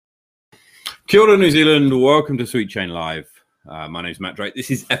Kia ora, New Zealand. Welcome to Sweet Chain Live. My name is Matt Drake.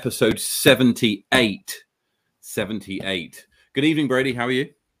 This is episode 78. 78. Good evening, Brady. How are you?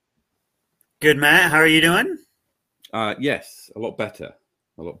 Good, Matt. How are you doing? Yes, a lot better.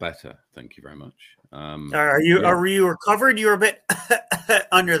 A lot better. Thank you very much. Are you recovered? You were a bit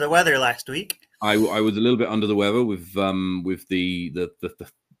under the weather last week. I was a little bit under the weather with the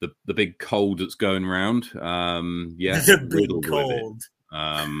big cold that's going around. Yeah, The big cold.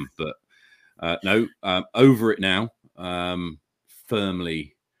 No, over it now.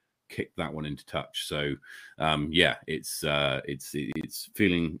 Firmly kicked that one into touch. So yeah, it's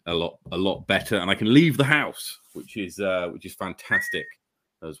feeling a lot better, and I can leave the house, which is fantastic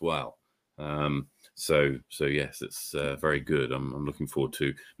as well. So yes, it's very good. I'm looking forward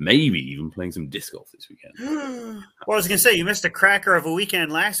to maybe even playing some disc golf this weekend. Well, I was going to say, you missed a cracker of a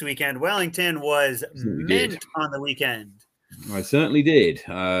weekend last weekend. Wellington was mint on the weekend. I certainly did.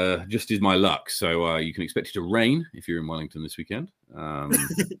 Just is my luck. So you can expect it to rain if you're in Wellington this weekend.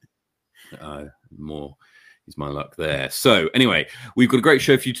 More is my luck there. So anyway, we've got a great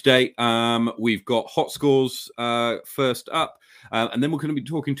show for you today. We've got hot scores first up. And then we're going to be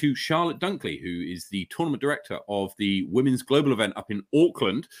talking to Charlotte Dunkley, who is the tournament director of the Women's Global event up in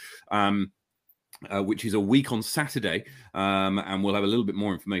Auckland, which is a week on Saturday. And we'll have a little bit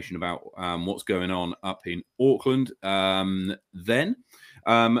more information about what's going on up in Auckland then.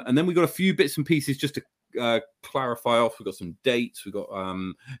 And then we've got a few bits and pieces just to clarify off. We've got some dates. We've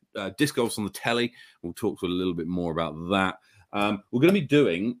got disc golf on the telly. We'll talk a little bit more about that. We're going to be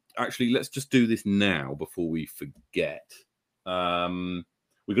doing, actually, let's just do this now before we forget.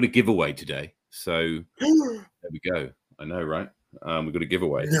 We've got a giveaway today. So there we go. I know, right? We've got a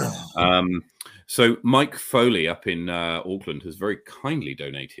giveaway. No. So Mike Foley up in Auckland has very kindly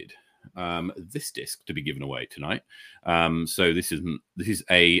donated this disc to be given away tonight. So this is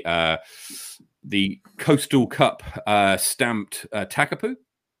a the Coastal Cup stamped Takapū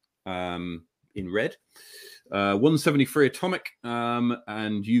in red. 173 atomic,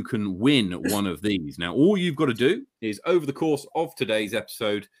 and you can win one of these. Now, all you've got to do is, over the course of today's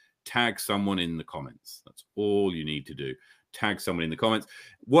episode, tag someone in the comments. That's all you need to do. Tag someone in the comments.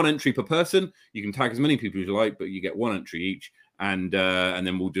 One entry per person. You can tag as many people as you like, but you get one entry each, and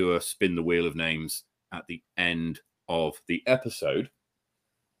then we'll do a spin the wheel of names at the end of the episode.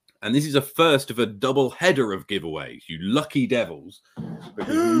 And this is a first of a double header of giveaways, you lucky devils,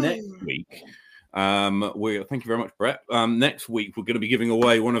 because next week... thank you very much, Brett. Next week, we're going to be giving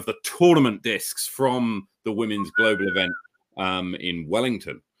away one of the tournament discs from the Women's Global event in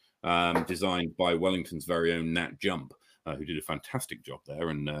Wellington, designed by Wellington's very own Nat Jump, who did a fantastic job there.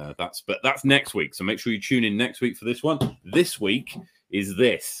 And that's next week. So make sure you tune in next week for this one. This week is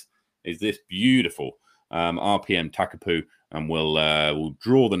this beautiful RPM Takapū, and we'll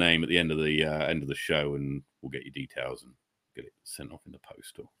draw the name at the end of the show, and we'll get your details and get it sent off in the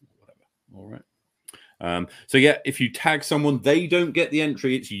post or whatever. All right. So yeah, if you tag someone, they don't get the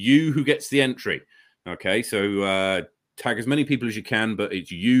entry. It's you who gets the entry. Okay, so tag as many people as you can, but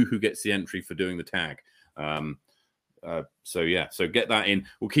it's you who gets the entry for doing the tag. So yeah, so get that in.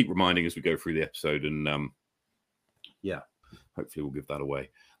 We'll keep reminding as we go through the episode, and yeah, hopefully we'll give that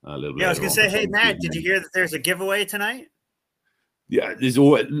away a little bit. Yeah, I was gonna say, hey Matt, did you hear that there's a giveaway tonight? Yeah,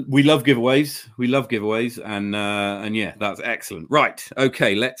 we love giveaways. We love giveaways, and yeah, that's excellent. Right,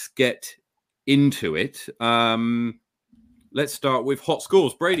 okay, let's get into it. Let's start with hot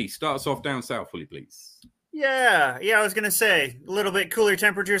scores. Brady, start us off down south, will you please? Yeah, I was going to say, a little bit cooler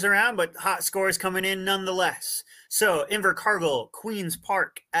temperatures around, but hot scores coming in nonetheless. So, Invercargill, Queen's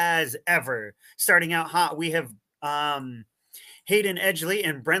Park, as ever. Starting out hot, we have Hayden Edgley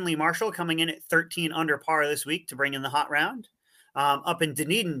and Brenley Marshall coming in at 13 under par this week to bring in the hot round. Up in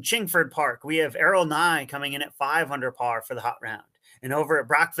Dunedin, Chingford Park, we have Errol Nye coming in at 5 under par for the hot round. And over at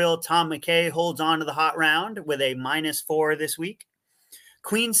Brockville, Tom McKay holds on to the hot round with a -4 this week.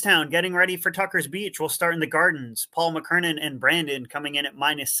 Queenstown getting ready for Tucker's Beach. We'll start in the Gardens. Paul McKernan and Brandon coming in at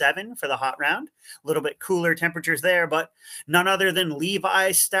 -7 for the hot round. A little bit cooler temperatures there, but none other than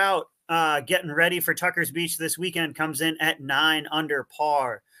Levi Stout getting ready for Tucker's Beach this weekend comes in at 9 under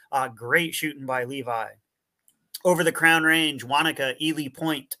par. Great shooting by Levi. Over the Crown Range, Wanaka, Ely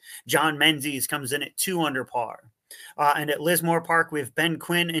Point, John Menzies comes in at 2 under par. And at Lismore Park, we have Ben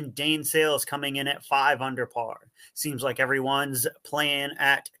Quinn and Dane Sales coming in at 5 under par. Seems like everyone's playing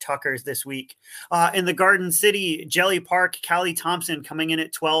at Tucker's this week. In the Garden City, Jelly Park, Callie Thompson coming in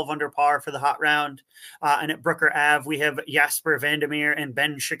at 12 under par for the hot round. And at Brooker Ave, we have Jasper Vandermeer and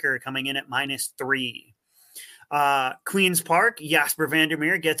Ben Schicker coming in at -3. Queen's Park, Jasper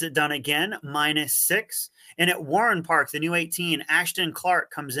Vandermeer gets it done again, -6. And at Warren Park, the new 18, Ashton Clark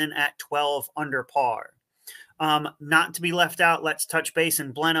comes in at 12 under par. Not to be left out, let's touch base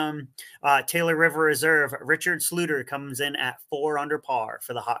in Blenheim. Taylor River Reserve, Richard Sluter comes in at 4 under par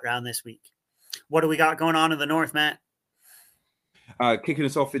for the hot round this week. What do we got going on in the north, Matt? Kicking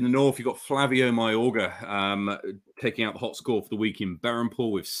us off in the north, you've got Flavio Mayorga taking out the hot score for the week in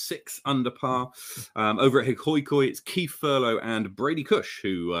Berrenpool with 6 under par. Over at Hickoikoi, it's Keith Furlow and Brady Cush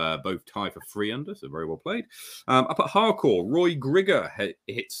who both tie for 3 under, so very well played. Up at Harcourt, Roy Grigger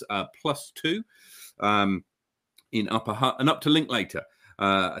hits +2 in Upper Hutt, and up to Linklater.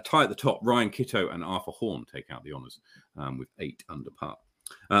 A tie at the top, Ryan Kitto and Arthur Horn take out the honours with 8 under par.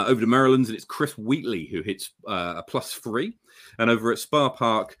 Over to Maryland's, and it's Chris Wheatley who hits a +3. And over at Spa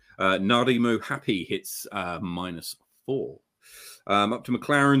Park, Nadimo Happy hits -4. Up to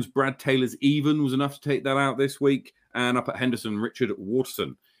McLaren's, Brad Taylor's even was enough to take that out this week. And up at Henderson, Richard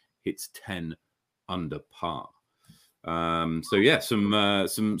Waterson hits 10 under par. So yeah,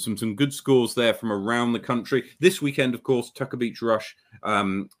 some good scores there from around the country. This weekend, of course, Tucker Beach Rush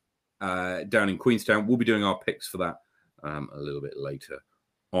down in Queenstown. We'll be doing our picks for that a little bit later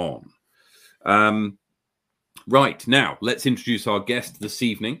on. Right, now let's introduce our guest this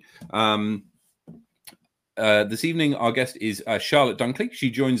evening. This evening, our guest is Charlotte Dunkley. She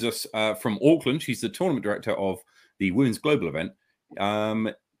joins us from Auckland. She's the tournament director of the Women's Global event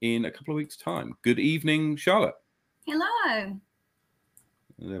in a couple of weeks' time. Good evening, Charlotte. Hello.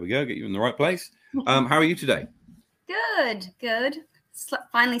 There we go. Get you in the right place. How are you today? Good.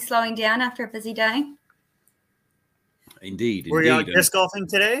 Finally slowing down after a busy day. Indeed. Were you out disc golfing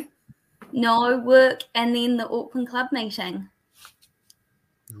today? No, work and then the Auckland club meeting.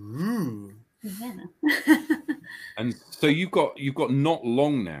 Ooh. Yeah. And so you've got not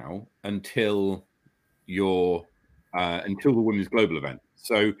long now until the Women's Global event.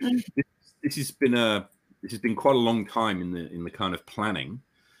 So this has been quite a long time in the kind of planning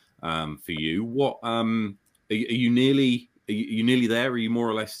for you. What are you nearly there? Are you more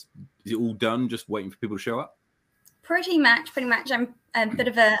or less? Is it all done? Just waiting for people to show up? Pretty much. I'm a bit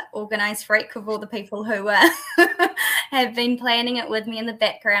of a organised freak of all the people who have been planning it with me in the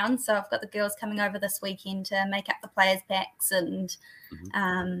background. So I've got the girls coming over this weekend to make up the players' packs and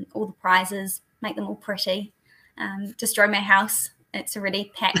all the prizes, make them all pretty, destroy my house. It's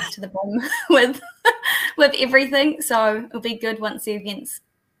already packed to the bottom with everything. So it'll be good once the event's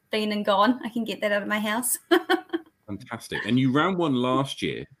been and gone. I can get that out of my house. Fantastic. And you ran one last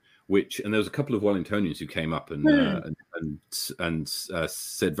year, and there was a couple of Wellingtonians who came up and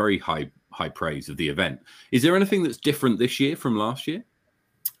said very high praise of the event. Is there anything that's different this year from last year?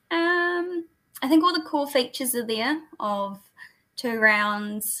 I think all the core features are there of 2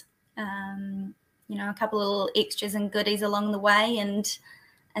 rounds, a couple of little extras and goodies along the way, and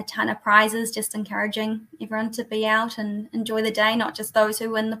a ton of prizes, just encouraging everyone to be out and enjoy the day, not just those who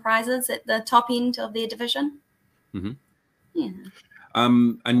win the prizes at the top end of their division. Mm-hmm. Yeah.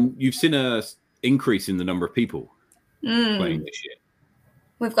 And you've seen a increase in the number of people playing this year.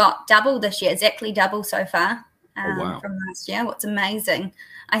 We've got double this year, exactly double so far wow. from last year. What's amazing,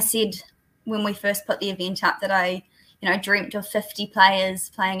 I said when we first put the event up that I dreamt of 50 players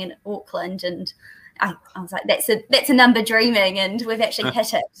playing in Auckland, and I was like, that's a number dreaming, and we've actually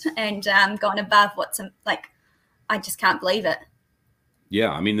hit it and gone above I just can't believe it.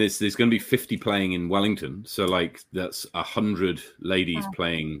 Yeah, I mean, there's going to be 50 playing in Wellington, so that's 100 ladies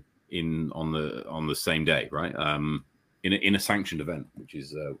playing on the same day, right? In a sanctioned event, which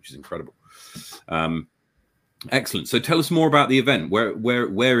is incredible. Excellent. So tell us more about the event.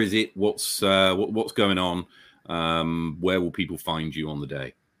 Where is it? What's going on? Where will people find you on the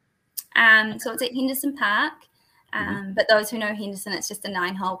day? So it's at Henderson Park. But those who know Henderson, it's just a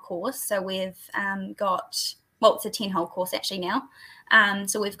 9-hole course. So we've it's a 10-hole course actually now.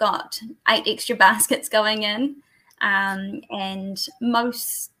 So we've got 8 extra baskets going in, and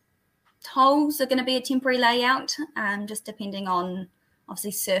most holes are going to be a temporary layout, just depending on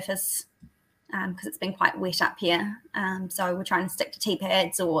obviously surface, because it's been quite wet up here. So we're trying to stick to tee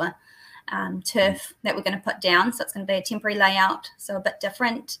pads or turf that we're going to put down. So it's going to be a temporary layout, so a bit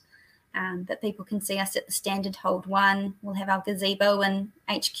different. But people can see us at the standard hold 1. We'll have our gazebo and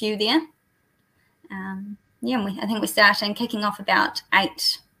HQ there. I think we're starting, kicking off about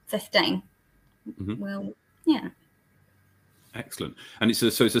 8:15. Excellent. And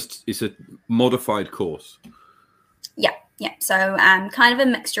it's a modified course. Yeah. So kind of a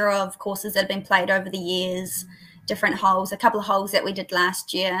mixture of courses that have been played over the years, different holes, a couple of holes that we did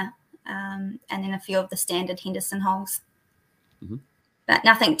last year, and then a few of the standard Henderson holes. but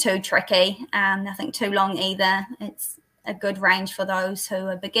nothing too tricky, nothing too long either. It's a good range for those who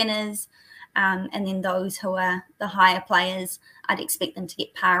are beginners, and then those who are the higher players, I'd expect them to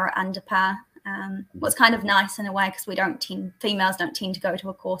get par or under par. What's kind of nice in a way, because females don't tend to go to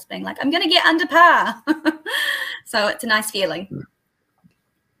a course being like, I'm going to get under par. So it's a nice feeling.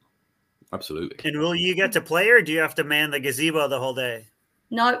 Absolutely. And will you get to play, or do you have to man the gazebo the whole day?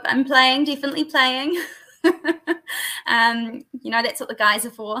 Nope, I'm playing, definitely playing. That's what the guys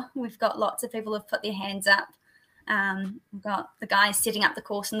are for. We've got lots of people who've put their hands up. We've got the guys setting up the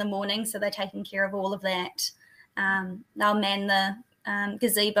course in the morning, so they're taking care of all of that. They'll man the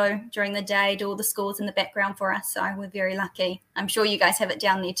gazebo during the day, do all the scores in the background for us. So we're very lucky. I'm sure you guys have it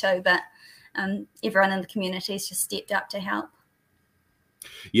down there too, but everyone in the community has just stepped up to help.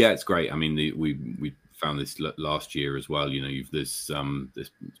 Yeah, it's great. I mean, we found this last year as well. There's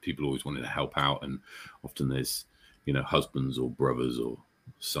people always wanting to help out, and often there's husbands or brothers or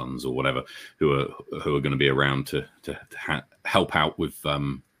sons or whatever who are going to be around to help out with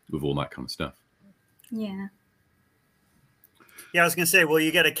all that kind of stuff. Yeah. Yeah, I was going to say, will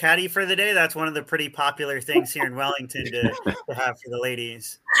you get a caddy for the day? That's one of the pretty popular things here in Wellington to have for the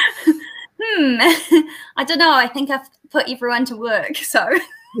ladies. I don't know. I think I've put everyone to work, so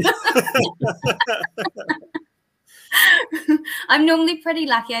I'm normally pretty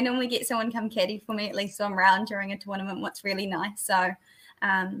lucky. I normally get someone come caddy for me, at least so I'm around during a tournament, what's really nice. So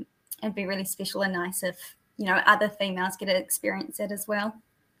it'd be really special and nice if, other females get to experience it as well.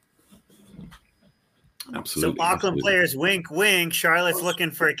 Absolutely. So Auckland players, wink, wink. Charlotte's looking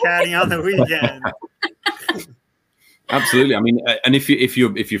for a caddy on the weekend. Absolutely. I mean, and if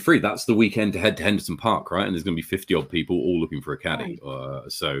you're free, that's the weekend to head to Henderson Park, right? And there's going to be 50 odd people all looking for a caddy.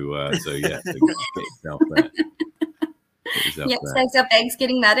 So yeah, so get yourself there. Saves our bags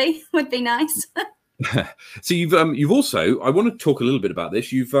getting muddy would be nice. So you've also, I want to talk a little bit about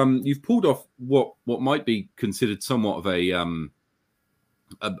this. You've pulled off what might be considered somewhat of a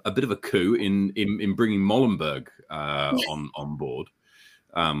bit of a coup in bringing Molenbeek on board.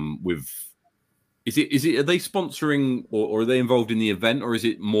 Is it are they sponsoring or are they involved in the event, or is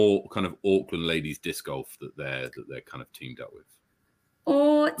it more kind of Auckland ladies disc golf that they're kind of teamed up with?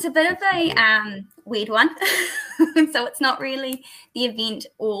 Oh, it's a bit of a weird one. So it's not really the event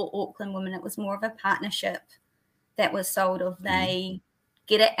or Auckland Women. It was more of a partnership that was sold of they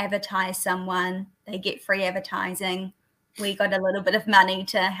get to advertise someone, they get free advertising. We got a little bit of money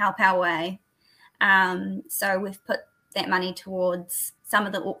to help our way. So we've put that money towards some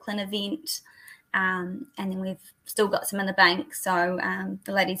of the Auckland event. And then we've still got some in the bank. So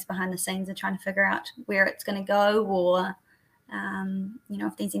the ladies behind the scenes are trying to figure out where it's going to go, or,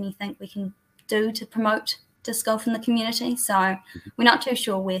 if there's anything we can do to promote disc golf in the community. So we're not too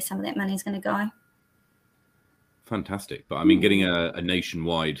sure where some of that money is going to go. Fantastic. But I mean, getting a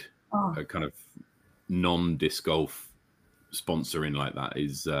nationwide kind of non-disc golf sponsor in like that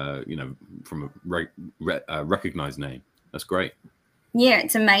is, from a recognized name. That's great. Yeah,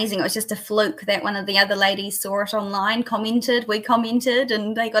 it's amazing. It was just a fluke that one of the other ladies saw it online, we commented,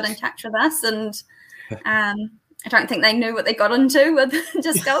 and they got in touch with us. And I don't think they knew what they got into with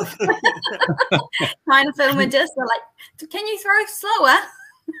disc golf. Trying to film a disc, they're like, "Can you throw slower?"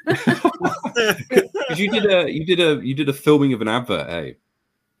 you did a filming of an advert, eh?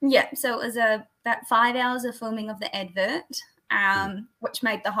 Yeah, so it was about 5 hours of filming of the advert. Which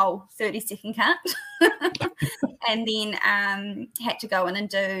made the whole 30-second cut. And then had to go in and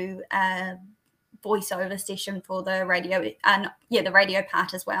do a voiceover session for the radio, the radio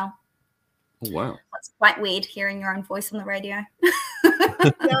part as well. Oh, wow. It's quite weird hearing your own voice on the radio. Yeah,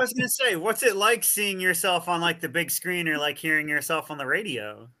 I was going to say, what's it like seeing yourself on like the big screen, or like hearing yourself on the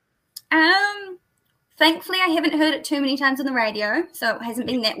radio? Thankfully, I haven't heard it too many times on the radio, so it hasn't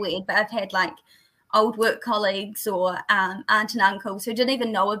been that weird, but I've had like old work colleagues or aunt and uncles who didn't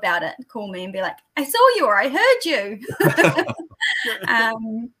even know about it call me and be like, "I saw you," or "I heard you."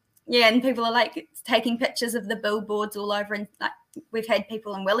 And people are like taking pictures of the billboards all over, and like we've had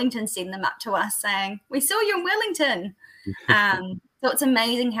people in Wellington send them up to us saying, "We saw you in Wellington." So it's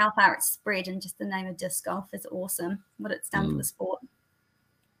amazing how far it's spread, and just the name of disc golf is awesome, what it's done for the sport.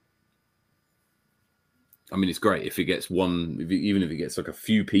 I mean, it's great if it gets even if it gets like a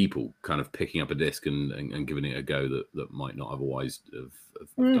few people kind of picking up a disc and giving it a go that might not otherwise have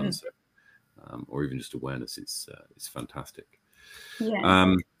done so, or even just awareness. It's fantastic.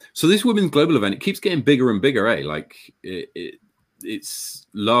 Yeah. So this women's global event, it keeps getting bigger and bigger, eh? Like it's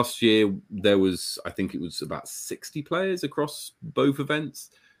last year there was, I think it was about 60 players across both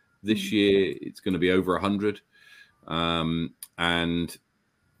events. This year it's going to be over 100, and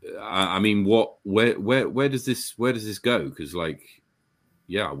I mean, where does this go? Because like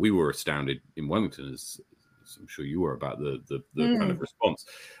yeah, we were astounded in Wellington, as I'm sure you were, about the kind of response.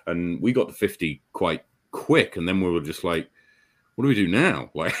 And we got to 50 quite quick, and then we were just like, what do we do now?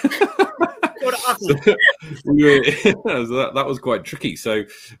 Like, Go to Auckland. that was quite tricky. So,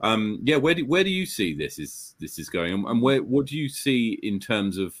 yeah, where do you see this is going, and what do you see in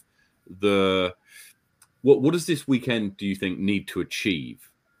terms of what does this weekend, do you think, need to achieve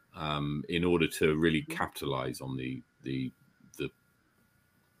in order to really capitalize on the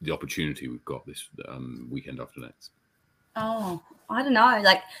opportunity we've got this weekend after next? Oh, I don't know.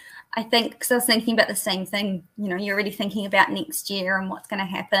 Like, I think, because I was thinking about the same thing, you know, you're already thinking about next year and what's going to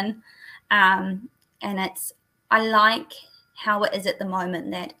happen. And I like how it is at the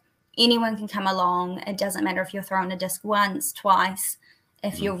moment that anyone can come along. It doesn't matter if you're throwing a disc once, twice.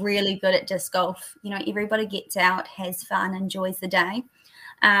 If you're really good at disc golf, you know, everybody gets out, has fun, enjoys the day.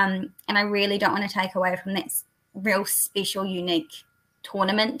 And I really don't want to take away from that real special, unique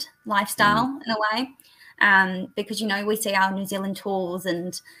tournament lifestyle in a way. Because, you know, we see our New Zealand tours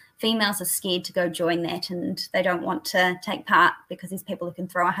and females are scared to go join that, and they don't want to take part because there's people who can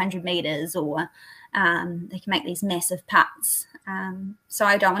throw 100 meters, or they can make these massive putts. So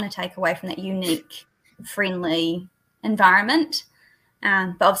I don't want to take away from that unique, friendly environment.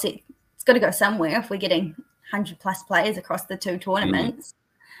 But obviously it's got to go somewhere if we're getting 100 plus players across the two tournaments.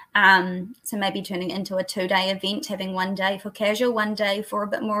 So maybe turning it into a 2-day event, having one day for casual, one day for a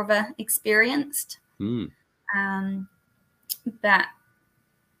bit more of a experienced. But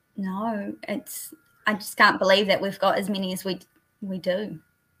no, I just can't believe that we've got as many as we do.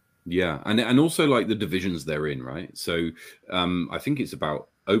 Yeah, and also like the divisions they're in, right? So I think it's about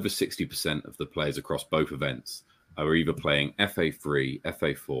over 60% of the players across both events are either playing FA3,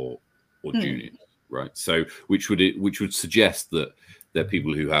 FA4, or juniors, right? So which would suggest that they're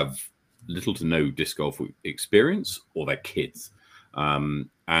people who have little to no disc golf experience, or they're kids,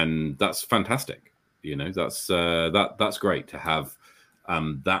 and that's fantastic. You know, that's great to have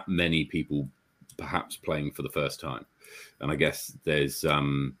that many people perhaps playing for the first time. And I guess there's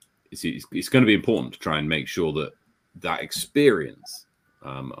it's going to be important to try and make sure that experience,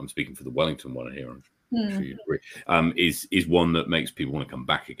 I'm speaking for the Wellington one here, I'm sure you agree, is one that makes people want to come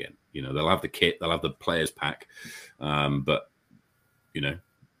back again. You know, they'll have the kit, they'll have the players pack, but you know,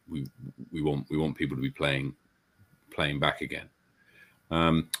 we want people to be playing back again.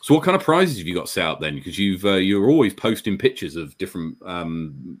 So what kind of prizes have you got set up then? Because you're always posting pictures of different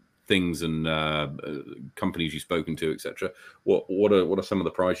things and companies you've spoken to, etc. What are some of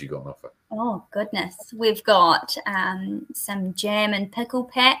the prizes you got on offer? Oh goodness, we've got some jam and pickle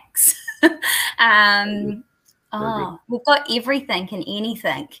packs. We've got everything and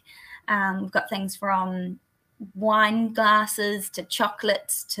anything. We've got things from wine glasses to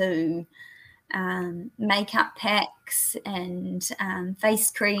chocolates to makeup packs and face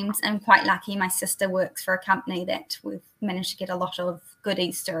creams. I'm quite lucky. My sister works for a company that we've managed to get a lot of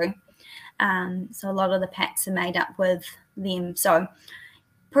goodies through. So a lot of the packs are made up with them. So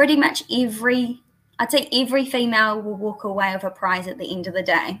pretty much I'd say every female will walk away with a prize at the end of the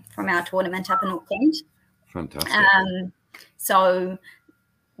day from our tournament up in Auckland. Fantastic. So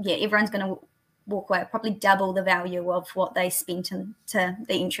yeah, everyone's going to walk away probably double the value of what they spent into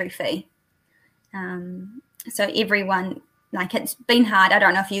the entry fee. So everyone, like, it's been hard. I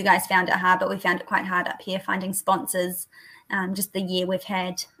don't know if you guys found it hard, but we found it quite hard up here finding sponsors. Just the year we've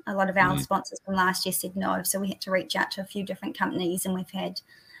had, a lot of our sponsors from last year said no, so we had to reach out to a few different companies, and we've had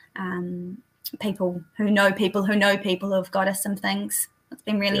people who know people who know people who have got us some things. It's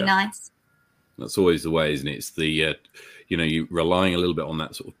been really nice. That's always the way, isn't it? It's the you know, you relying a little bit on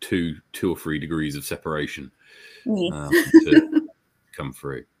that sort of two or 3 degrees of separation to come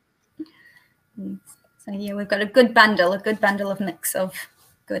through. So yeah, we've got a good bundle of mix of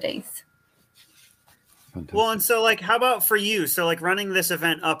goodies. Fantastic. Well, and so, like, how about for you? So, like, running this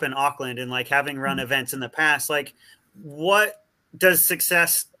event up in Auckland and, like, having run events in the past, like, what does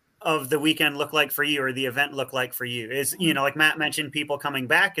success of the weekend look like for you, or the event look like for you? Is, you know, like Matt mentioned, people coming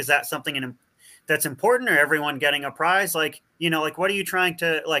back, is that something that's important, or everyone getting a prize? Like, you know, like, what are you trying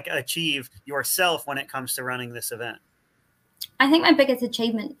to, like, achieve yourself when it comes to running this event? I think my biggest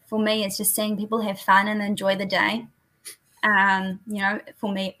achievement for me is just seeing people have fun and enjoy the day. You know,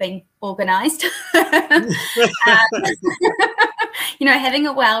 for me, it being organized. You know, having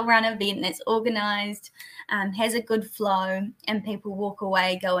a well-run event that's organized, has a good flow, and people walk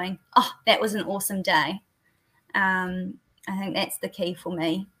away going, oh, that was an awesome day. I think that's the key for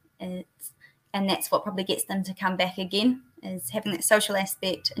me. And that's what probably gets them to come back again, is having that social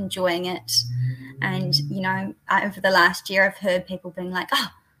aspect, enjoying it. And, you know, over the last year, I've heard people being like, oh,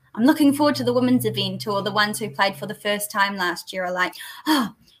 I'm looking forward to the women's event, or the ones who played for the first time last year are like,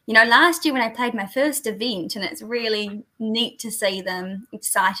 oh, you know, last year when I played my first event, and it's really neat to see them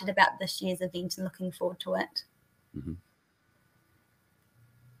excited about this year's event and looking forward to it. Mm-hmm.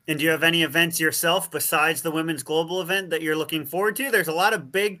 And do you have any events yourself besides the Women's Global event that you're looking forward to? There's a lot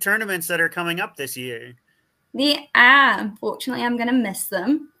of big tournaments that are coming up this year. There are. Unfortunately, I'm going to miss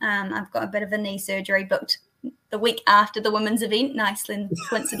them. I've got a bit of a knee surgery booked the week after the women's event. Nicely and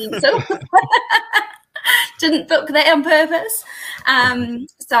coincidental. Didn't book that on purpose.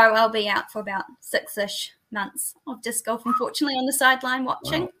 So I'll be out for about 6-ish months of disc golf, unfortunately, on the sideline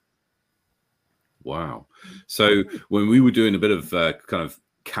watching. Wow. So when we were doing a bit of kind of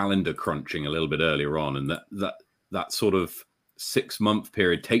calendar crunching a little bit earlier on, and that sort of 6-month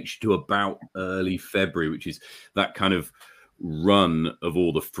period takes you to about early February, which is that kind of run of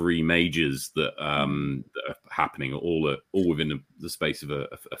all the 3 majors that are happening all within the space of a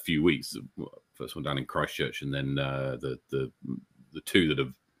few weeks. The first one down in Christchurch, and then the 2 that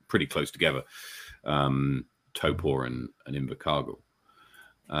are pretty close together, Topor and Invercargill.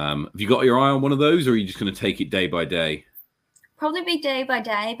 Have you got your eye on one of those, or are you just going to take it day by day? Probably be day by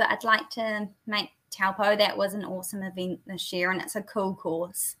day, but I'd like to make Taupo. That was an awesome event this year, and it's a cool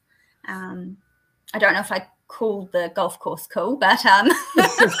course. I don't know if I call the golf course cool, but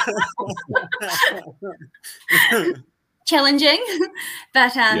challenging.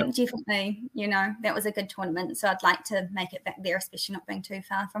 But definitely, you know, that was a good tournament. So I'd like to make it back there, especially not being too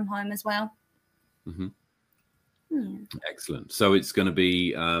far from home as well. Mm-hmm. Excellent. So it's going to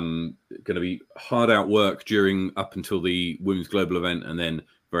be hard out work up until the Women's Global event, and then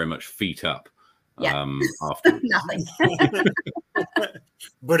very much feet up after. Nothing.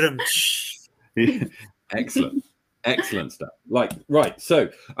 But excellent stuff. Right. So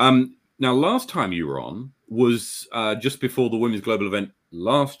now, last time you were on was just before the Women's Global event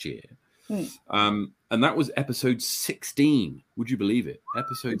last year, and that was episode 16. Would you believe it?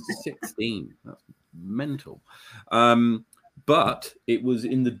 Episode 16. That's mental. But it was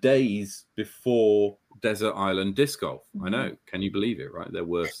in the days before Desert Island Disc Golf. I know. Can you believe it? Right? There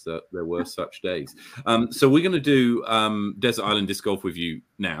were such days. So we're going to do Desert Island Disc Golf with you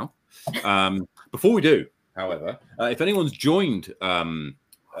now. Before we do, however, if anyone's joined the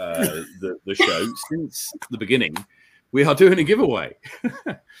show since the beginning, we are doing a giveaway.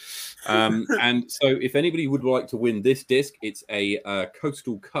 And so if anybody would like to win this disc, it's a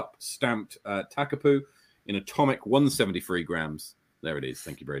Coastal Cup stamped Takapoo in atomic 173 grams. There it is.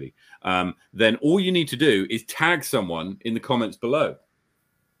 Thank you, Brady. Then all you need to do is tag someone in the comments below.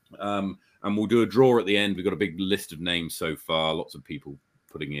 And we'll do a draw at the end. We've got a big list of names so far. Lots of people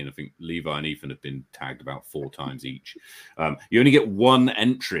putting in. I think Levi and Ethan have been tagged about 4 times each. You only get 1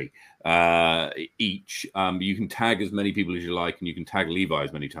 entry each. You can tag as many people as you like, and you can tag Levi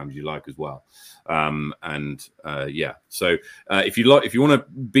as many times as you like as well. So if you want to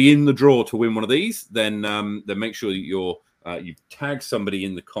be in the draw to win one of these, then make sure that you tag somebody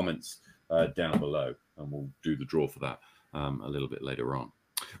in the comments down below, and we'll do the draw for that a little bit later on.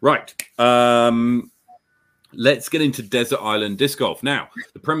 Right. Let's get into Desert Island Disc Golf. Now,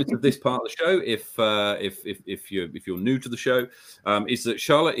 the premise of this part of the show, if you're new to the show, is that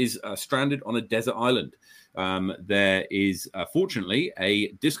Charlotte is stranded on a desert island. There is fortunately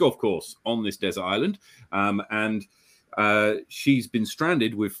a disc golf course on this desert island, and she's been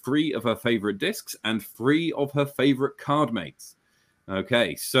stranded with 3 of her favorite discs and 3 of her favorite card mates.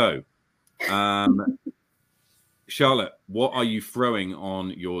 Okay, so Charlotte, what are you throwing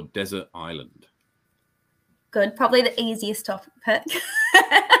on your desert island? Good. Probably the easiest topic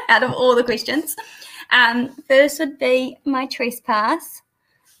out of all the questions. First would be my trespass.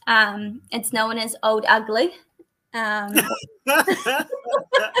 It's known as Old Ugly.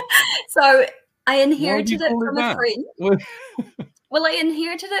 So I inherited it from a friend. Well, I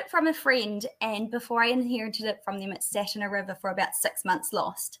inherited it from a friend, and before I inherited it from them, it sat in a river for about 6 months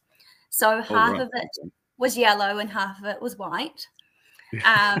lost. So half of it was yellow and half of it was white.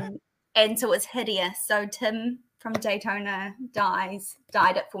 And so it was hideous. So Tim from Daytona dyed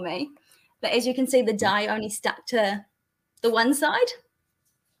it for me. But as you can see, the dye only stuck to the one side.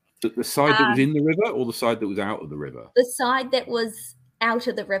 The side that was in the river, or the side that was out of the river? The side that was out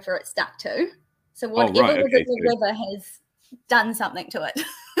of the river it stuck to. So whatever was in the river has done something to it.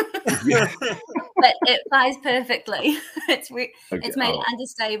 But it flies perfectly. It's made it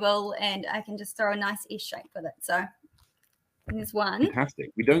understable, and I can just throw a nice S shape with it. So there's one.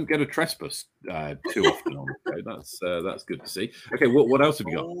 Fantastic. We don't get a trespass too often on the show. That's good to see. Okay, what else have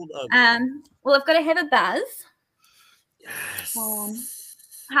you got? Well, I've got to have a buzz. Yes.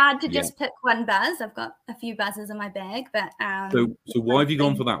 hard to just pick one buzz. I've got a few buzzes in my bag, but so why have you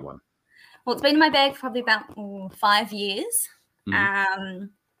gone for that one? Well, it's been in my bag for probably about 5 years. Mm-hmm.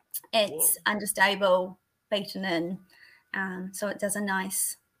 It's understable, beaten in, so it does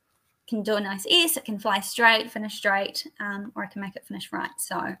can do a nice S. It can fly straight, finish straight, or I can make it finish right.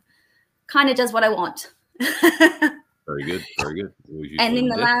 So, kind of does what I want. Very good, very good. And then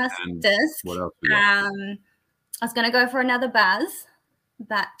the last disc, what else we got? I was going to go for another buzz,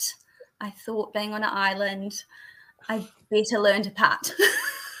 but I thought being on an island, I better learn to putt.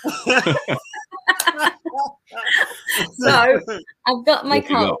 So I've got my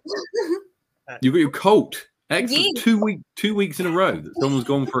colt. You've got your colt. Excellent. Yes. 2 weeks in a row that someone's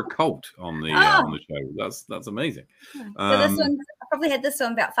gone for a colt on the show. That's amazing. So this one, I probably had this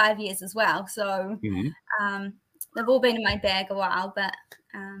one about 5 years as well. So they've all been in my bag a while, but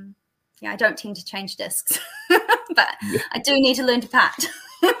I don't tend to change discs. But I do need to learn to putt.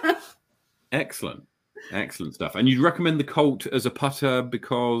 Excellent stuff. And you'd recommend the colt as a putter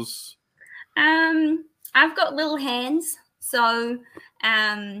because I've got little hands, so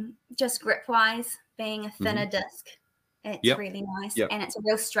just grip wise, being a thinner disc, it's really nice, and it's a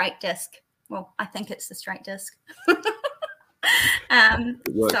real straight disc. Well, I think it's the straight disc.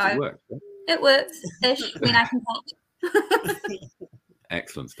 It works ish when I can putt.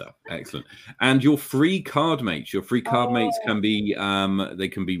 Excellent stuff. Excellent. And your free card mates. Your free card mates can be they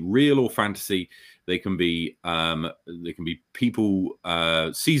can be real or fantasy. They can be people,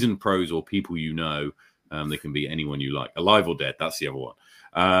 seasoned pros or people you know. They can be anyone you like, alive or dead. That's the other one.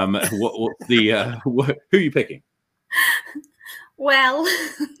 What's the who are you picking? Well,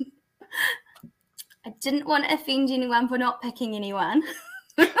 I didn't want to offend anyone for not picking anyone.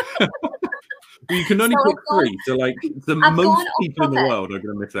 You can only pick three, so like most people in the world are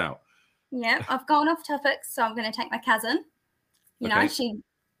going to miss out. Yeah, I've gone off topics, so I'm going to take my cousin. You know, she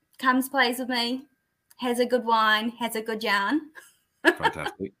comes, plays with me, has a good wine, has a good yarn.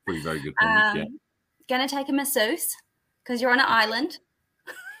 Fantastic, very good. Yeah. Going to take a masseuse because you're on an island.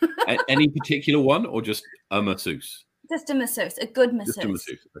 Any particular one, or just a masseuse? Just a masseuse, a good masseuse. Just a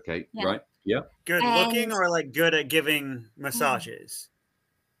masseuse. Okay, right, yeah. Good looking or like good at giving massages?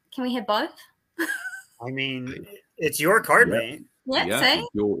 Can we have both? I mean, it's your card mate. Yeah, see?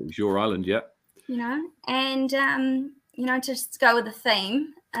 It's your island, yeah. You know, and, just go with the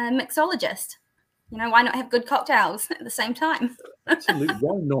theme, mixologist. You know, why not have good cocktails at the same time? Absolutely.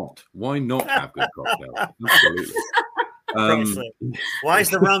 Why not? Why not have good cocktails? Absolutely. Why is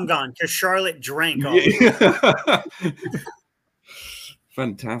the rum gone? Because Charlotte drank all of it.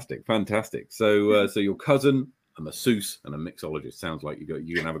 Fantastic. So your cousin, a masseuse, and a mixologist. Sounds like you're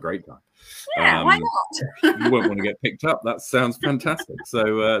gonna have a great time. Yeah, why not? You won't want to get picked up. That sounds fantastic.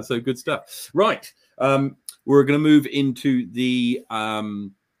 So good stuff. Right. We're going to move into the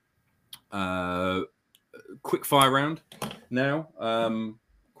quick fire round now.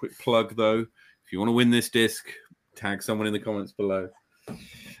 Quick plug though, if you want to win this disc, tag someone in the comments below.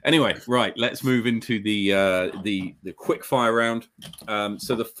 Anyway, right, let's move into the quick fire round.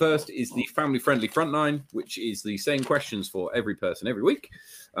 So the first is the family friendly front nine, which is the same questions for every person every week,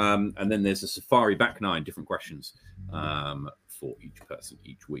 and then there's a safari back nine, different questions for each person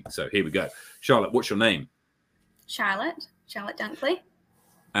each week. So here we go. Charlotte, what's your name? Charlotte Dunkley.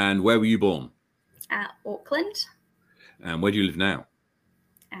 And where were you born? Auckland. And where do you live now?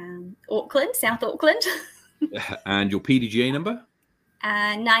 Auckland, South Auckland. And your PDGA number?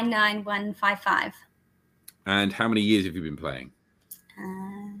 99155. And how many years have you been playing?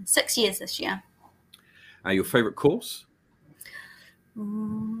 6 years this year. Your favourite course?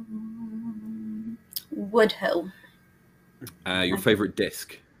 Woodhill. Your favourite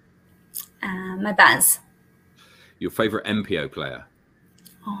disc? My buzz. Your favourite MPO player?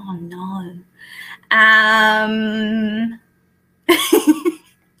 Oh no.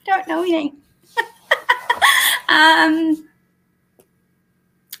 Don't know any.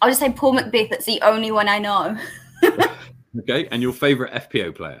 I'll just say Paul Macbeth. It's the only one I know. Okay, and your favourite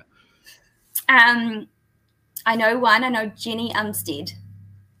FPO player? I know one. I know Jenny Umstead.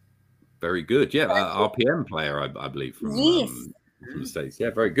 Very good. Yeah, RPM player, I believe, from the States.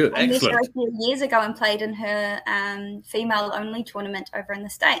 Yeah, very good. I met her Excellent. a few years ago and played in her female-only tournament over in the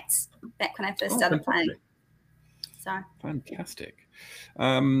States back when I first started playing. So fantastic.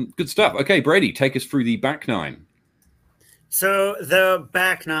 Good stuff. Okay, Brady, take us through the back nine. So the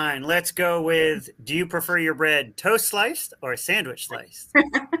back nine, let's go with, do you prefer your bread toast sliced or sandwich sliced?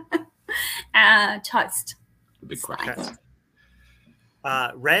 Toast. The big question.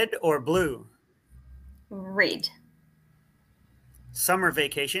 Red or blue? Red. Summer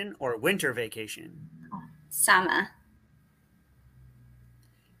vacation or winter vacation? Summer.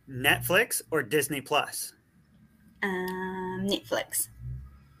 Netflix or Disney Plus? Netflix.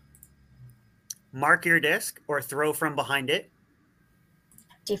 Mark your disc or throw from behind it?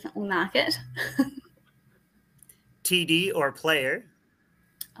 Definitely mark it. TD or player?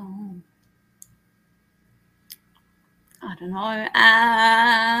 Oh. I don't know.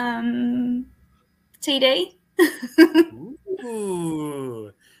 TD.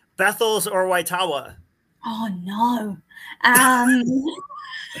 Ooh. Bethel's or Waitawa? Oh no.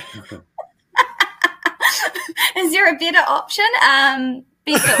 Is there a better option?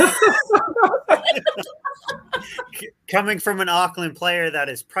 Bethel. Coming from an Auckland player, that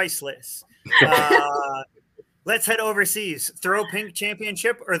is priceless. Let's head overseas. Throw Pink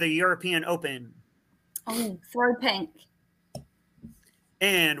Championship or the European Open? Oh, throw pink.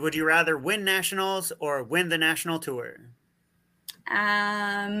 And would you rather win nationals or win the national tour?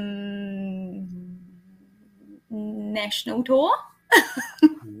 National tour.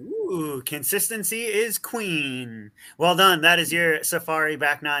 Ooh, consistency is queen. Well done. That is your Safari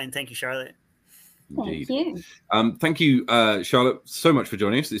back nine. Thank you, Charlotte. Indeed. Thank you. Thank you, Charlotte, so much for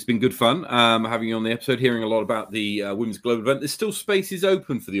joining us. It's been good fun having you on the episode, hearing a lot about the Women's Global event. There's still spaces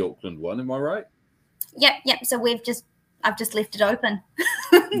open for the Auckland one, am I right? Yep. So I've just left it open.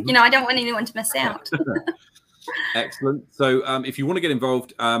 I don't want anyone to miss out. Excellent. So if you want to get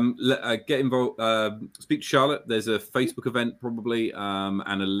involved, speak to Charlotte. There's a Facebook event probably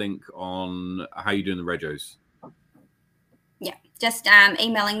and a link on how you're doing the regos. Yeah, just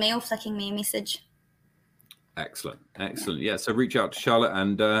emailing me or flicking me a message. Excellent. Yeah, so reach out to Charlotte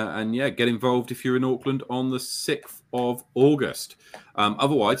and yeah, get involved if you're in Auckland on the 6th of August.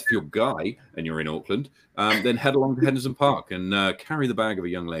 Otherwise, if you're a guy and you're in Auckland, then head along to Henderson Park and carry the bag of a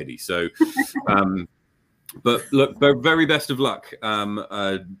young lady. So, but look, very best of luck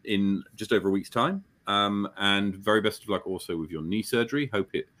in just over a week's time, and very best of luck also with your knee surgery. Hope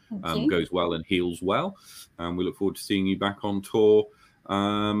it goes well and heals well. We look forward to seeing you back on tour.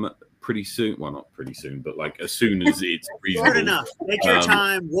 Pretty soon. Well, not pretty soon, but like as soon as it's reasonable. Good enough. Take your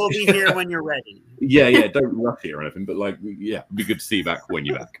time. We'll be here when you're ready. Yeah. Don't rush it or anything, but like, yeah, it'd be good to see you back when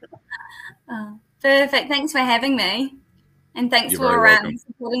you're back. Perfect. Thanks for having me. And thanks for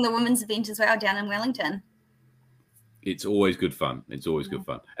supporting the women's event as well down in Wellington. It's always good fun. Good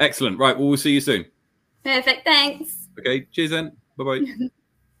fun. Excellent. Right. Well, we'll see you soon. Perfect. Thanks. Okay. Cheers then. Bye-bye.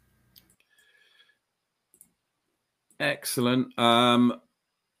 Excellent.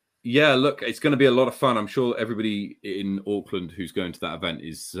 Yeah, look, it's going to be a lot of fun. I'm sure everybody in Auckland who's going to that event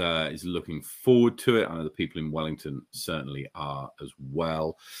is looking forward to it. I know the people in Wellington certainly are as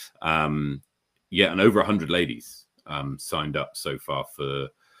well. Yeah, and over 100 ladies signed up so far for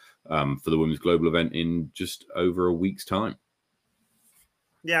the Women's Global event in just over a week's time.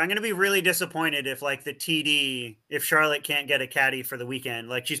 Yeah, I'm going to be really disappointed if like the TD, if Charlotte can't get a caddy for the weekend.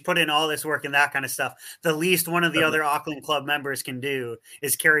 Like she's put in all this work and that kind of stuff. The least one of the other Auckland club members can do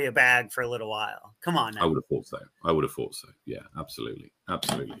is carry a bag for a little while. Come on now. I would have thought so. Yeah, absolutely.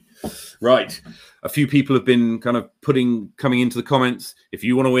 Right. A few people have been kind of coming into the comments. If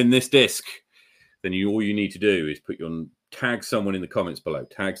you want to win this disc, then all you need to do is tag someone in the comments below.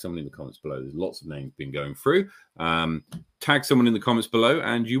 There's lots of names been going through. Tag someone in the comments below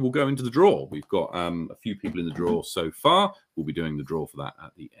and you will go into the draw. We've got a few people in the draw so far. We'll be doing the draw for that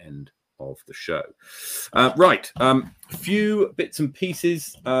at the end of the show. Right. A few bits and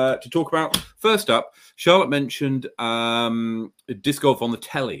pieces to talk about. First up, Charlotte mentioned disc golf on the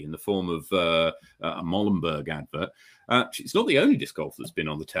telly in the form of a Molenberg advert. It's not the only disc golf that's been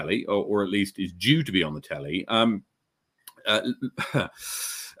on the telly, or at least is due to be on the telly.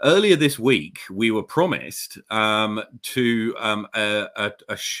 Earlier this week, we were promised to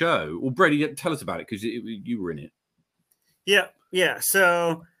a show. Well, Brady, tell us about it because you were in it. Yeah.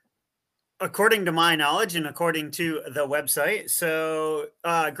 So, according to my knowledge and according to the website,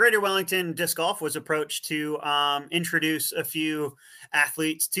 Greater Wellington Disc Golf was approached to introduce a few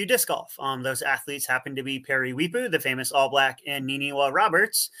athletes to disc golf. Those athletes happen to be Perry Weepu, the famous All Black, and Niniwa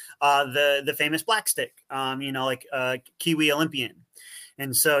Roberts, the famous Black Stick, Kiwi Olympian.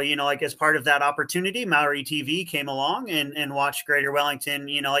 And so, as part of that opportunity, Maori TV came along and watched Greater Wellington,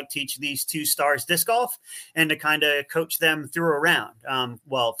 teach these two stars disc golf and to kind of coach them through a round.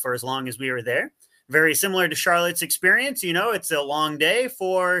 For as long as we were there. Very similar to Charlotte's experience, it's a long day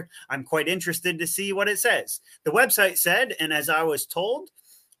I'm quite interested to see what it says. The website said, and as I was told,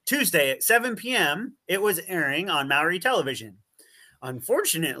 Tuesday at 7 p.m., it was airing on Maori television.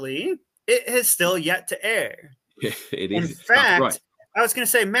 Unfortunately, it has still yet to air. It is. In fact, I was going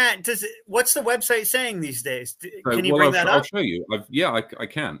to say, Matt, what's the website saying these days? Can you well, bring that up? I'll show you. I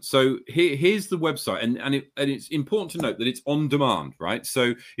can. So here's the website, and it's important to note that it's on demand, right?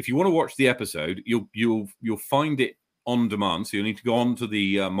 So if you want to watch the episode, you'll find it on demand. So you'll need to go on to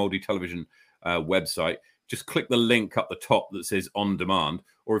the Moldy Television website. Just click the link up the top that says on demand,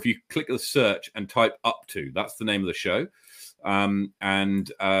 or if you click the search and type up to, that's the name of the show,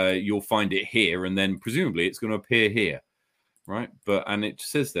 and you'll find it here, and then presumably it's going to appear here. Right, and it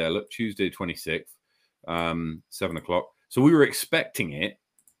says there, look, Tuesday 26th, 7 o'clock. So we were expecting it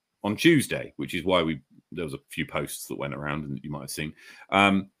on Tuesday, which is why there was a few posts that went around and you might have seen,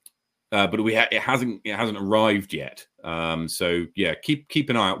 but it hasn't arrived yet. So yeah, keep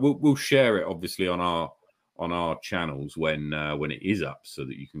an eye out. We'll share it obviously on our channels when it is up, so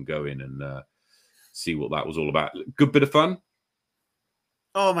that you can go in and see what that was all about. Good bit of fun.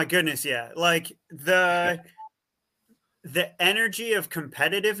 Oh my goodness, yeah! Like the energy of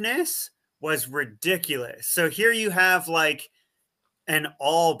competitiveness was ridiculous. So here you have like an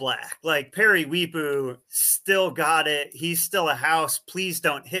all black, like Perry Weepu still got it. He's still a house. Please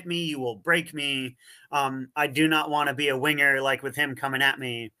don't hit me. You will break me. I do not want to be a winger like with him coming at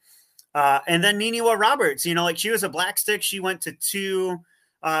me. And then Niniwa Roberts, like she was a black stick. She went to 2.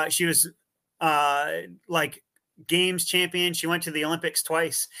 She was like games champion. She went to the Olympics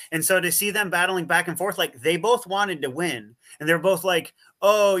twice. And so to see them battling back and forth, like they both wanted to win. And they're both like,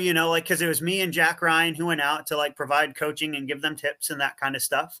 oh, like, cause it was me and Jack Ryan who went out to like provide coaching and give them tips and that kind of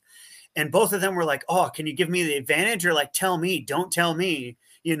stuff. And both of them were like, oh, can you give me the advantage, or like, tell me, don't tell me,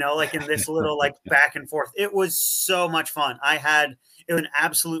 like in this little like back and forth. It was so much fun. It was an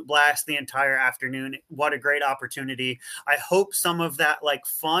absolute blast the entire afternoon. What a great opportunity. I hope some of that like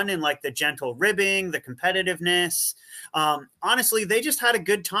fun and like the gentle ribbing, the competitiveness. Honestly, they just had a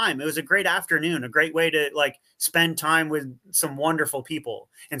good time. It was a great afternoon, a great way to like spend time with some wonderful people.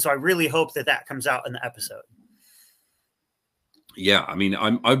 And so I really hope that comes out in the episode. Yeah, I mean,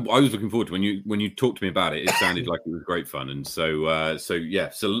 I was looking forward to when you talked to me about it. It sounded like it was great fun, and so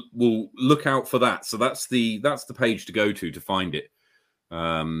yeah. So we'll look out for that. So that's the page to go to find it.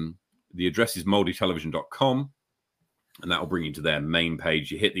 The address is moldytelevision.com, and that will bring you to their main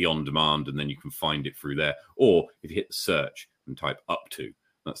page. You hit the on demand, and then you can find it through there. Or if you hit the search and type up to,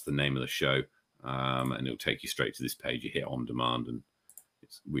 that's the name of the show, and it'll take you straight to this page. You hit on demand, and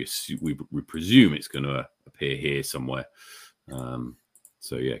we presume it's going to appear here somewhere.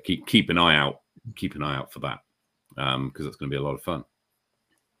 So yeah, keep an eye out. Keep an eye out for that, because that's going to be a lot of fun.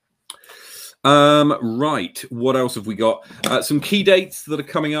 Right, what else have we got? Some key dates that are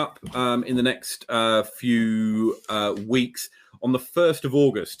coming up in the next few weeks. On the 1st of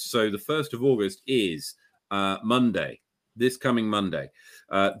August, so the 1st of August is Monday, this coming Monday.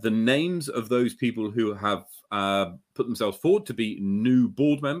 The names of those people who have put themselves forward to be new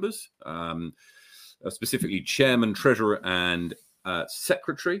board members, specifically chairman, treasurer, and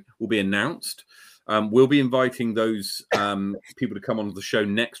secretary, will be announced. We'll be inviting those people to come onto the show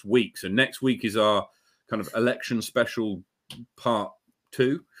next week. So next week is our kind of election special part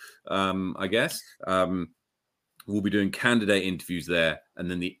 2, I guess. We'll be doing candidate interviews there, and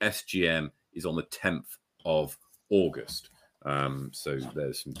then the SGM is on the 10th of August. So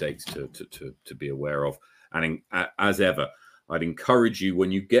there's some dates to be aware of. And as ever, I'd encourage you, when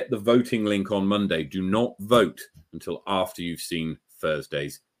you get the voting link on Monday, do not vote until after you've seen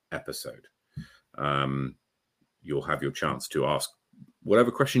Thursday's episode. You'll have your chance to ask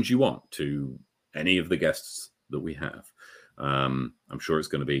whatever questions you want to any of the guests that we have. I'm sure it's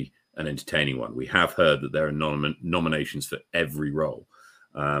going to be an entertaining one. We have heard that there are nominations for every role.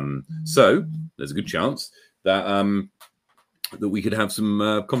 So there's a good chance that that we could have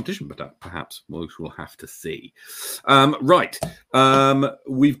some competition, but perhaps we'll have to see. Right.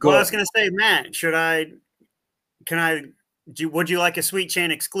 We've got... Well, I was going to say, Matt, would you like a Sweet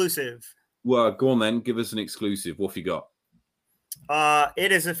Chan exclusive? Well, go on then. Give us an exclusive. What have you got?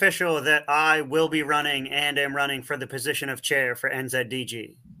 It is official that I will be running and am running for the position of chair for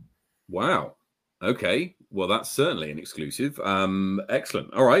NZDG. Wow. Okay. Well, that's certainly an exclusive.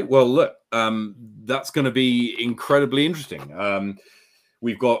 Excellent. All right. Well, look, that's going to be incredibly interesting.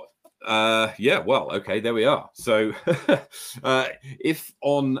 We've got, yeah, well, okay, there we are. So if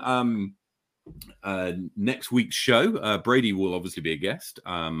on next week's show, Brady will obviously be a guest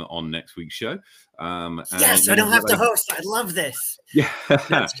on next week's show. Yes, I don't have to host. I love this. Yeah,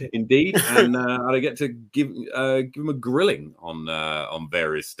 indeed. And I get to give him a grilling on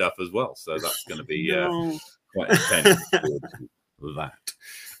various stuff as well. So that's going to be quite intense. That.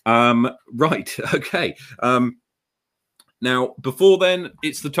 Right. Okay. Now, before then,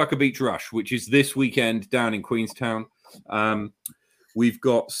 it's the Tucker Beach Rush, which is this weekend down in Queenstown. we've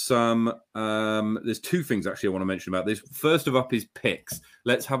got some. There's two things actually I want to mention about this. First of up is picks.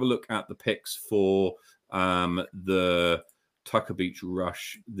 Let's have a look at the picks for the Tucker Beach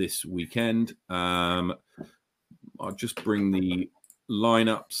Rush this weekend. I'll just bring the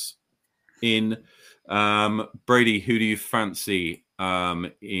lineups in. Brady, who do you fancy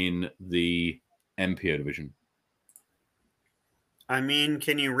in the MPO division? I mean,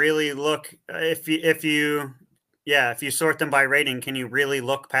 can you really look if you sort them by rating, can you really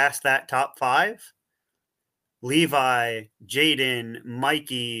look past that top 5? Levi, Jaden,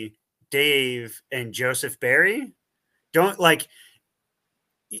 Mikey, Dave, and Joseph Barry? Don't like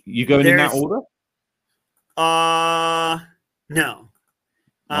you going in that order? No. Oh,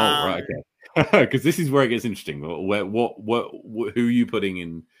 right, okay. Because this is where it gets interesting. What who are you putting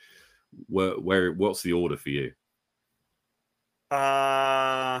in? What's the order for you?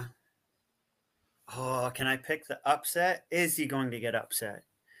 Can I pick the upset? Is he going to get upset?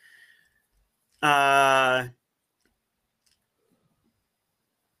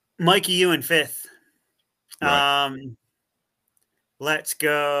 Mikey, you in 5th. Right. Let's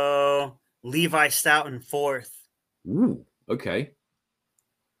go Levi Stout in 4th. Ooh, okay.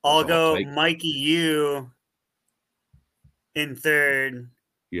 I'll go Mikey, you in 3rd.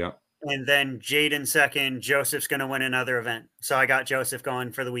 Yeah. And then Jaden 2nd. Joseph's going to win another event. So I got Joseph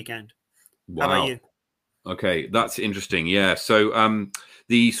going for the weekend. Wow. How about you? Okay, that's interesting. Yeah. So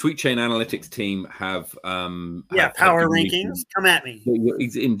the Sweet Chain Analytics team have power rankings. Come at me.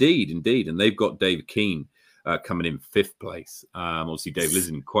 Indeed. And they've got David Keane coming in 5th place. Obviously Dave lives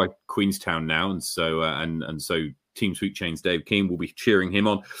in quite Queenstown now, and so Team Sweet Chain's Dave Keane will be cheering him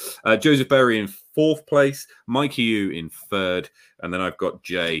on. Joseph Berry in 4th place, Mikey Yu in 3rd, and then I've got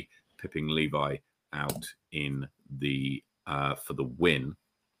Jay pipping Levi out in the for the win.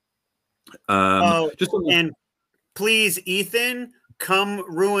 And please, Ethan, come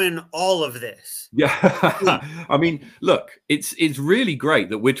ruin all of this. Yeah. I mean, look, it's really great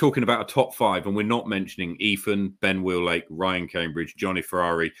that we're talking about a top 5 and we're not mentioning Ethan, Ben Wheellake, Ryan Cambridge, Johnny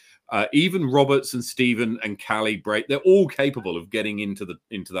Ferrari, even Roberts and Stephen and Callie Bray. They're all capable of getting into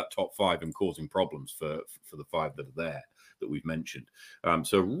that top 5 and causing problems for the 5 that are there that we've mentioned.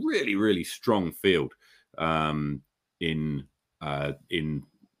 So really, really strong field in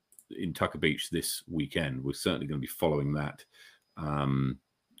Tucker Beach this weekend. We're certainly going to be following that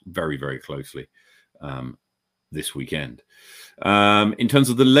very, very closely this weekend. In terms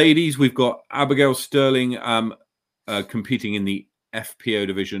of the ladies, we've got Abigail Sterling competing in the FPO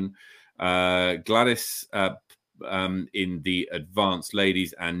division, Gladys in the advanced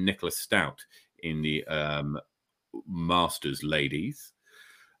ladies, and Nicola Stout in the masters ladies.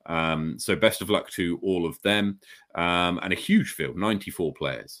 So best of luck to all of them, and a huge field, 94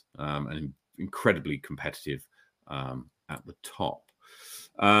 players, and incredibly competitive at the top.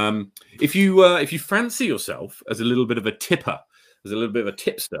 If you fancy yourself as a little bit of a tipper, as a little bit of a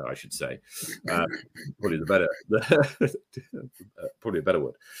tipster, I should say, probably a better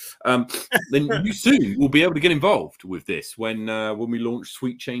word, then you soon will be able to get involved with this when we launch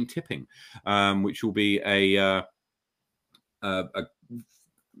Sweet Chain Tipping, which will be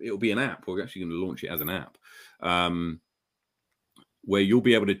it'll be an app. We're actually going to launch it as an app, where you'll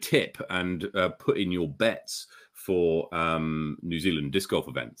be able to tip and put in your bets for New Zealand disc golf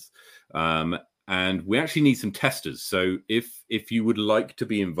events. And we actually need some testers. So if you would like to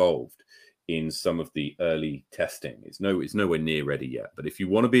be involved in some of the early testing, it's nowhere near ready yet. But if you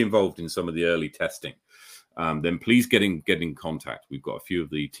want to be involved in some of the early testing, then please get in contact. We've got a few of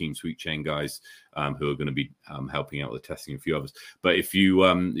the Team Sweet Chain guys who are going to be helping out with the testing, a few others. But if you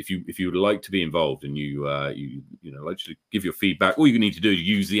would like to be involved and you like to give your feedback, all you need to do is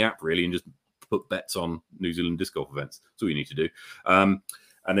use the app really and just put bets on New Zealand disc golf events. That's all you need to do.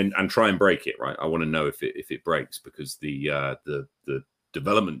 And try and break it, right? I want to know if it breaks, because the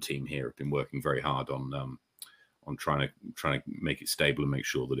development team here have been working very hard on trying to make it stable and make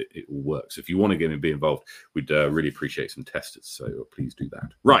sure that it all works. If you want to get and be involved, we'd really appreciate some testers. So please do that.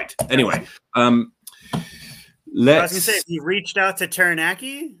 Right. Anyway, I was gonna say, if you reached out to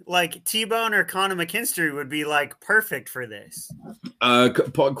Taranaki, like T-Bone or Connor McKinstry would be like perfect for this.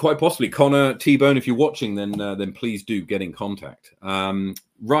 Quite possibly, Connor, T-Bone. If you're watching, then please do get in contact.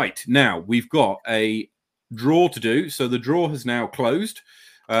 Right now, we've got a draw to do. So the draw has now closed.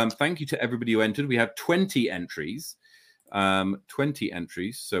 Thank you to everybody who entered. We had 20 entries. 20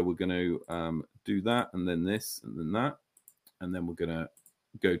 entries. So we're going to do that, and then this, and then that, and then we're going to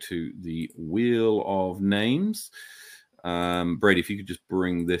go to the wheel of names. Brady, if you could just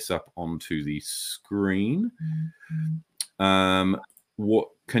bring this up onto the screen. What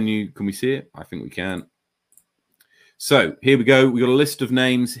can we see it? I think we can. So here we go. We've got a list of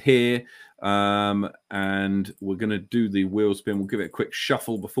names here. And we're going to do the wheel spin. We'll give it a quick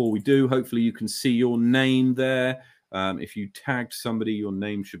shuffle before we do. Hopefully you can see your name there. If you tagged somebody, your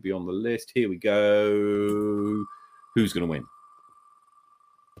name should be on the list. Here we go. Who's going to win?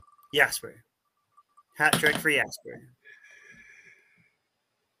 Jasper. Hat trick for Jasper.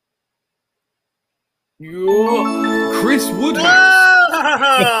 Chris Woodhouse.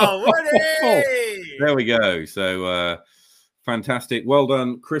 Oh, Woody! There we go. So fantastic. Well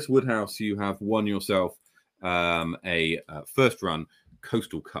done, Chris Woodhouse. You have won yourself a first run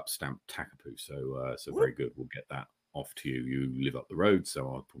Coastal Cup stamp Takapoo. So very good. We'll get that off to you. You live up the road, so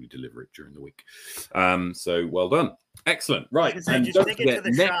I'll probably deliver it during the week. So well done. Excellent. Right. And just take it to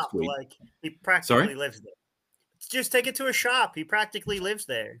the shop. Week, like he practically lives there. Just take it to a shop. He practically lives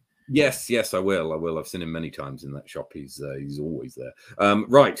there. Yes, I will. I've seen him many times in that shop. He's always there.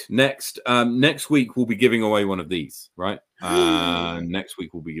 Right. Next week we'll be giving away one of these. Right. Next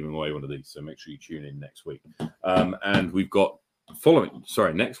week we'll be giving away one of these. So make sure you tune in next week. And we've got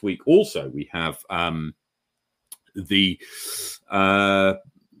next week also we have the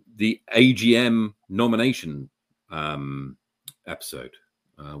AGM nomination episode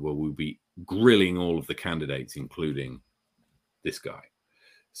where we'll be grilling all of the candidates, including this guy.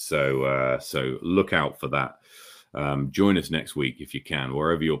 So look out for that. Join us next week if you can,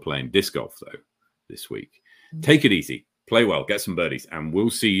 wherever you're playing disc golf though this week. Take it easy, play well, get some birdies, and we'll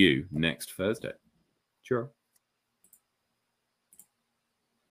see you next Thursday. Sure.